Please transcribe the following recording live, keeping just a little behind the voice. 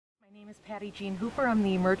is Patty Jean Hooper. I'm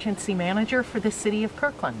the emergency manager for the city of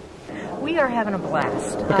Kirkland. We are having a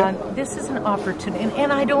blast. This is an opportunity,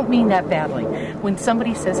 and I don't mean that badly. When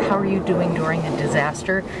somebody says, how are you doing during a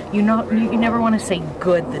disaster, you never want to say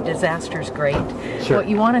good, the disaster's great. Sure. What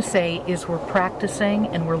you want to say is we're practicing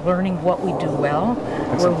and we're learning what we do well.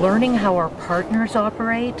 Excellent. We're learning how our partners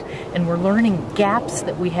operate, and we're learning gaps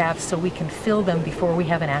that we have so we can fill them before we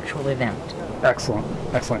have an actual event. Excellent,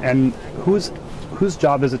 excellent. And whose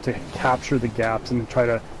job is it to capture the gaps and try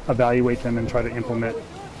to evaluate them and try to implement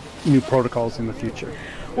new protocols in the future?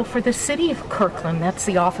 Well, for the city of Kirkland, that's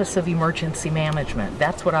the Office of Emergency Management.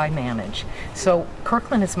 That's what I manage. So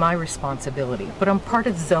Kirkland is my responsibility, but I'm part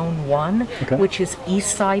of Zone 1, which is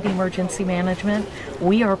East Side Emergency Management.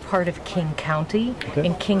 We are part of King County,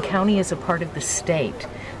 and King County is a part of the state.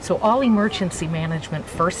 So all emergency management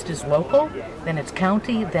first is local, then it's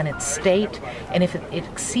county, then it's state, and if it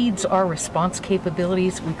exceeds our response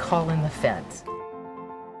capabilities, we call in the feds.